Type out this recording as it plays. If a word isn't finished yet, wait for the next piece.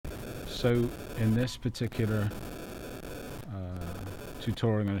So in this particular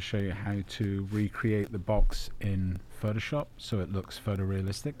tutorial, I'm going to show you how to recreate the box in Photoshop so it looks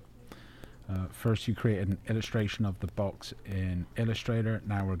photorealistic. First you create an illustration of the box in Illustrator.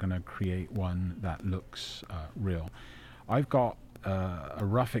 Now we're going to create one that looks real. I've got a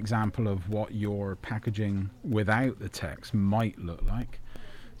rough example of what your packaging without the text might look like.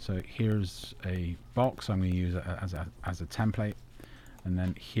 So here's a box. I'm going to use it as a template. And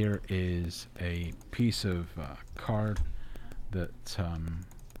then here is a piece of card that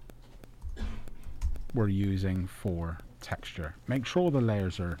we're using for texture. Make sure all the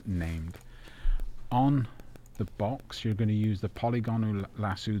layers are named. On the box, you're going to use the polygon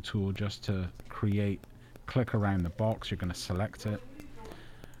lasso tool just to click around the box. You're going to select it.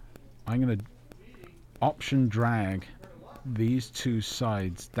 I'm going to option drag these two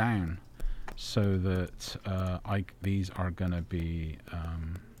sides down so that these are going to be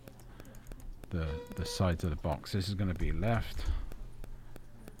the sides of the box. This is going to be left.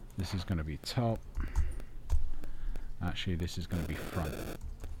 This is going to be top. Actually, this is going to be front.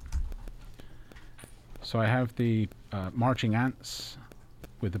 So I have the marching ants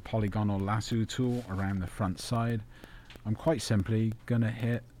with the polygonal lasso tool around the front side. I'm quite simply going to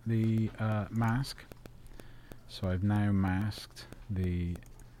hit the mask. So I've now masked the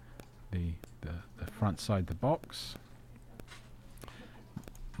front side of the box.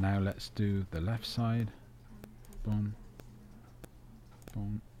 Now let's do the left side. Boom.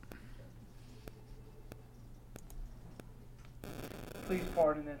 Boom. Please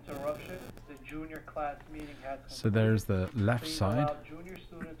pardon the interruption. The junior class meeting has concluded. So there's the left Please side. allow junior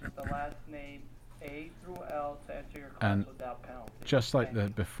students with the last name A through L to enter your class And without penalty. just like Thank the you.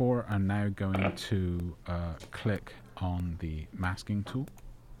 before, I'm now going to click on the masking tool.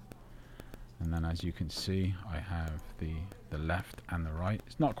 And then as you can see, I have the left and the right.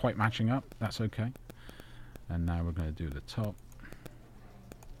 It's not quite matching up. That's okay. And now we're going to do the top.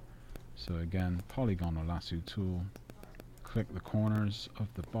 So again, polygonal lasso tool. Click the corners of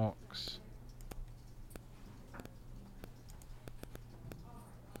the box.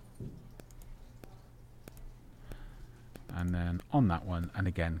 And then on that one, and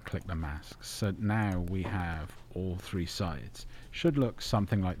again, click the mask. So now we have all three sides. Should look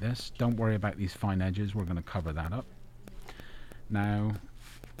something like this. Don't worry about these fine edges. We're going to cover that up. Now,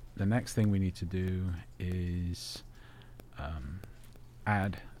 the next thing we need to do is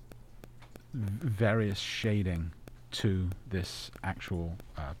add various shading to this actual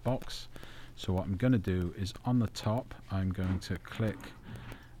box. So what I'm going to do is on the top, I'm going to click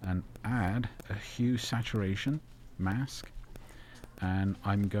and add a hue saturation mask, and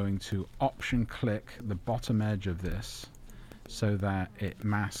I'm going to option click the bottom edge of this so that it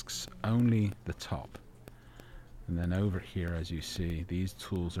masks only the top. And then over here, as you see, these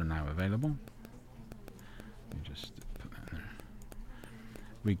tools are now available. Let me just put that in there.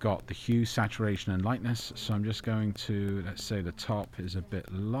 We got the hue, saturation, and lightness. So I'm just going to, let's say the top is a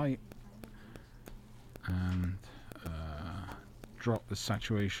bit light, and drop the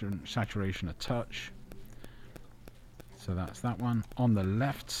saturation a touch. So that's that one. On the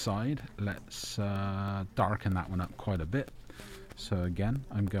left side, let's darken that one up quite a bit. So again,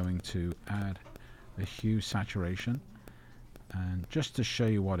 I'm going to add the hue saturation, and just to show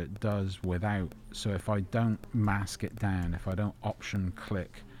you what it does without, so if I don't mask it down, if I don't option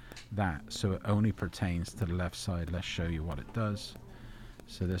click that, so it only pertains to the left side, let's show you what it does.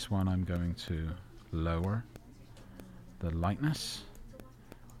 So this one I'm going to lower the lightness,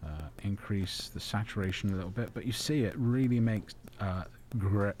 increase the saturation a little bit, but you see it really makes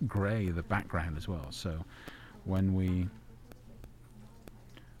gray the background as well. So when we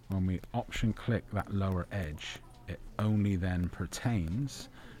option click that lower edge, it only then pertains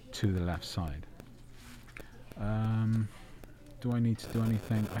to the left side. Do I need to do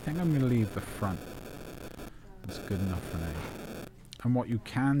anything? I think I'm going to leave the front. That's good enough for now. And what you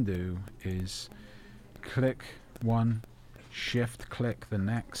can do is click one, shift click the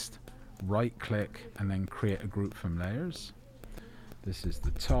next, right click, and then create a group from layers. This is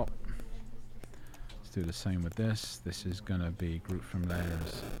the top. Let's do the same with this. This is going to be group from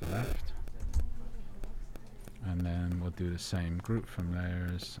layers left. And then we'll do the same group from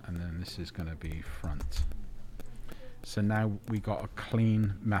layers, and then this is going to be front. So now we got a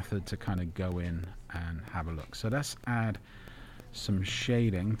clean method to kind of go in and have a look. So let's add some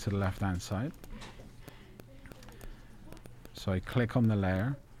shading to the left hand side. So I click on the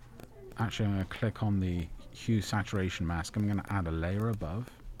layer. Actually, I'm going to click on the hue saturation mask. I'm going to add a layer above.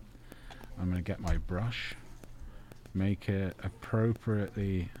 I'm going to get my brush, make it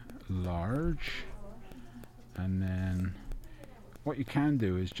appropriately large, and then What you can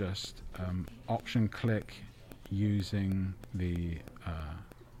do is just option click using the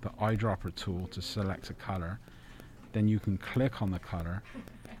eyedropper tool to select a color. Then you can click on the color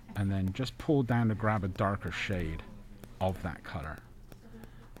and then just pull down to grab a darker shade of that color.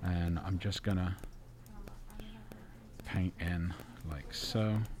 And I'm just gonna paint in like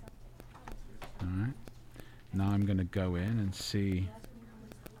so. Alright. Now I'm gonna go in and see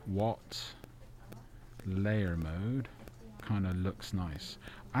what layer mode kind of looks nice.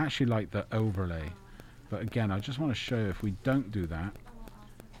 I actually like the overlay, but again I just want to show you, if we don't do that,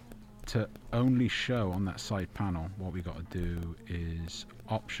 to only show on that side panel, what we got to do is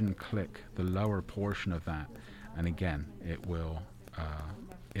option click the lower portion of that, and again it will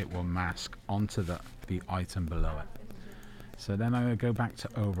mask onto the item below it. So then I'm going to go back to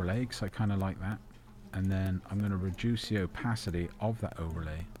overlay because I kind of like that, and then I'm going to reduce the opacity of that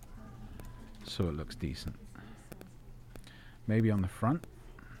overlay so it looks decent. Maybe on the front,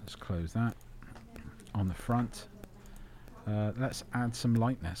 let's close that. On the front, let's add some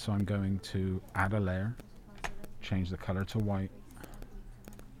lightness. So I'm going to add a layer, change the color to white,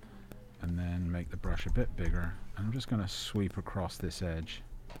 and then make the brush a bit bigger. And I'm just going to sweep across this edge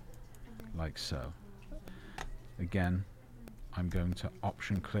like so. Again, I'm going to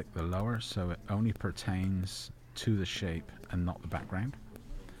option click the lower so it only pertains to the shape and not the background.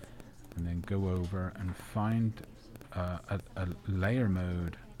 And then go over and find a layer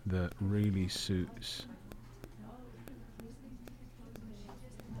mode that really suits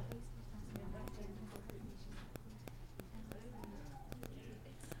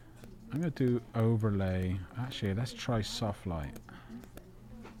I'm going to do overlay. Actually, let's try soft light.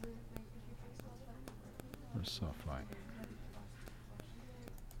 Where's soft light?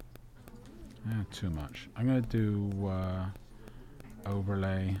 Too much. I'm going to do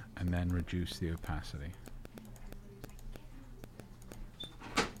overlay and then reduce the opacity.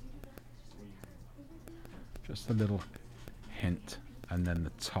 Just a little hint, and then the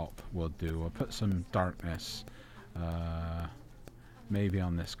top will do. I'll put some darkness maybe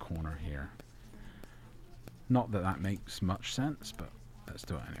on this corner here. Not that that makes much sense, but let's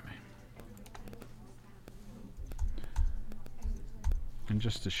do it anyway. And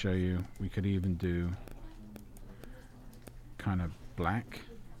just to show you, we could even do kind of black,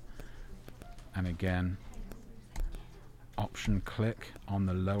 and again option click on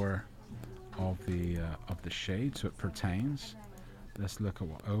the lower of the shade so it pertains. Let's look at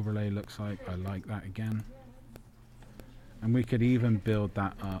what overlay looks like. I like that again. And we could even build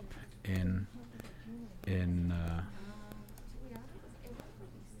that up in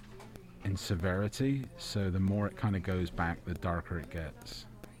severity, so the more it kind of goes back, the darker it gets.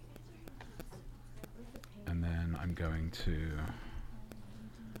 And then I'm going to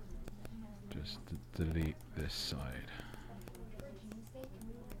just delete this side.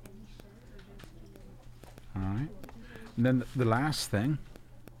 Alright, and then the last thing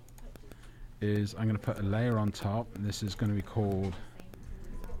is I'm going to put a layer on top, and this is going to be called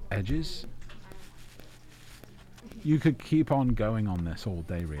edges. You could keep on going on this all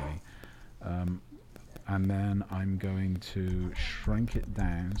day really, and then I'm going to shrink it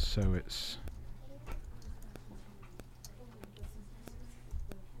down so it's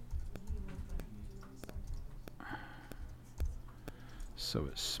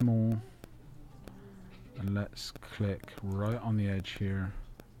small, and let's click right on the edge here,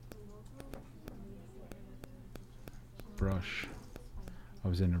 brush. I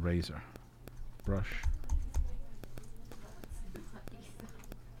was in eraser, brush,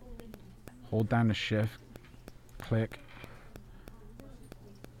 hold down the shift, click,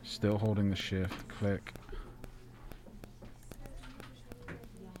 still holding the shift, click,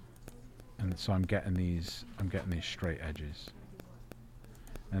 and so I'm getting these straight edges.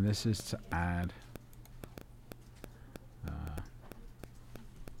 And this is to add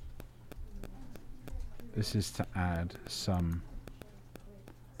some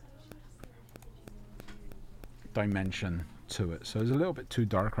dimension to it. So it's a little bit too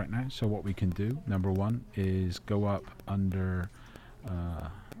dark right now, so what we can do, number one, is go up under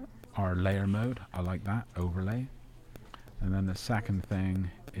our layer mode. I like that, overlay. And then the second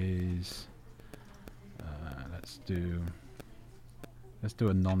thing is let's do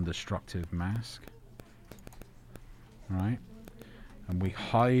a non-destructive mask. Right, and we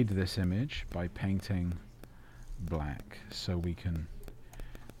hide this image by painting black. So we can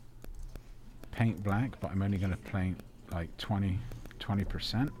paint black, but I'm only going to paint like 20%,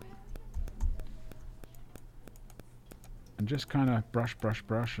 and just kind of brush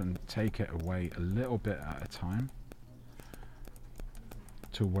and take it away a little bit at a time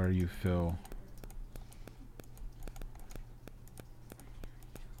to where you feel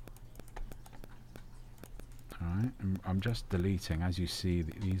Alright, I'm just deleting. As you see,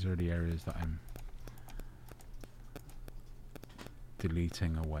 these are the areas that I'm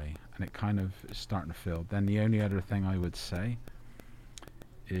deleting away, and it kind of is starting to fill. Then the only other thing I would say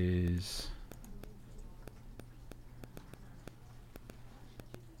is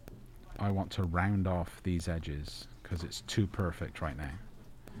I want to round off these edges because it's too perfect right now.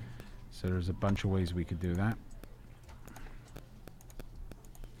 So there's a bunch of ways we could do that.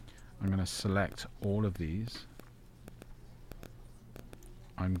 I'm going to select all of these.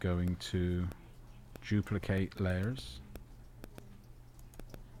 I'm going to duplicate layers.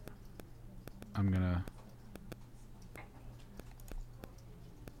 I'm going to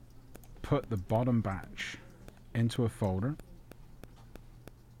put the bottom batch into a folder,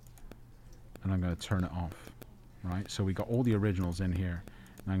 and I'm going to turn it off. Right, so we got all the originals in here.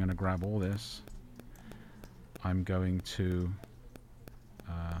 And I'm going to grab all this. I'm going to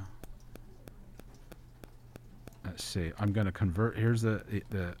let's see. I'm going to convert. Here's a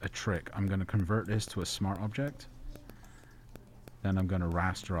trick. I'm going to convert this to a smart object. Then I'm going to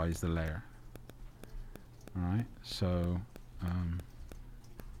rasterize the layer. All right. So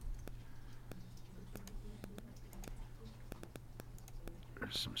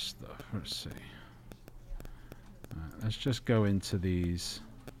there's some stuff. Let's see. Let's just go into these.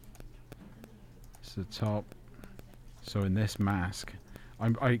 It's the top. So in this mask,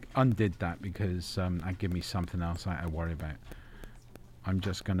 I undid that because that gave me something else I worry about. I'm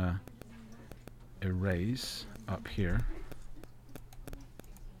just gonna erase up here.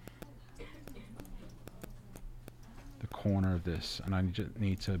 The corner of this, and I just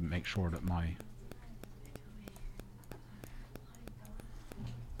need to make sure that my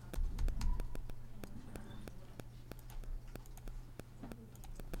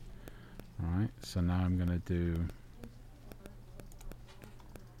Alright, so now I'm gonna do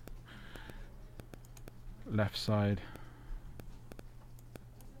left side.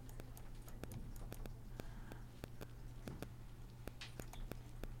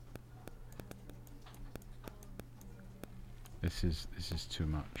 This is too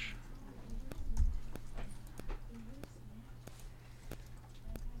much.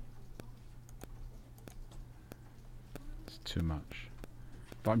 It's too much.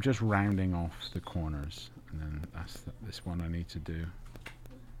 But I'm just rounding off the corners, and then that's this one I need to do.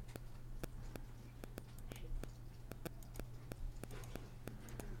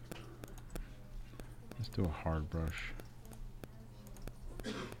 Let's do a hard brush.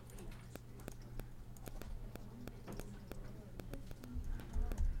 Let's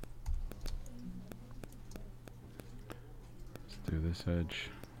do this edge.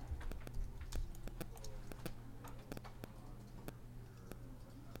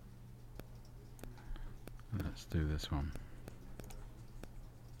 And let's do this one.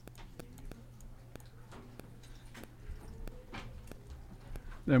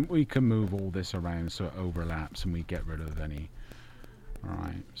 Then we can move all this around so it overlaps and we get rid of any.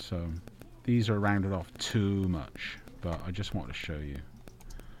 Alright, so these are rounded off too much, but I just want to show you.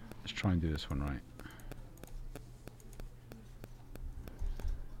 Let's try and do this one right.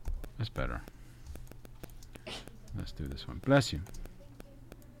 That's better. Let's do this one. Bless you.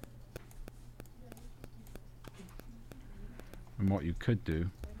 And what you could do,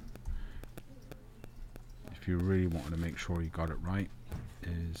 if you really wanted to make sure you got it right,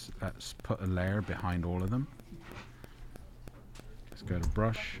 is let's put a layer behind all of them. Let's go to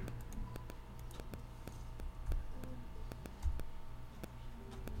brush.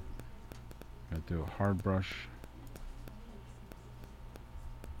 Gonna do a hard brush.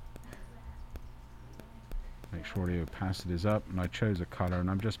 Make sure the opacity is up, and I chose a color, and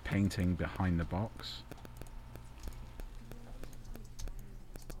I'm just painting behind the box.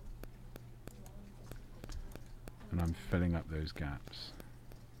 And I'm filling up those gaps.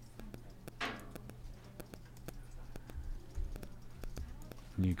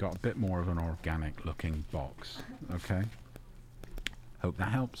 And you got a bit more of an organic looking box. Okay? Hope that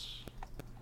helps.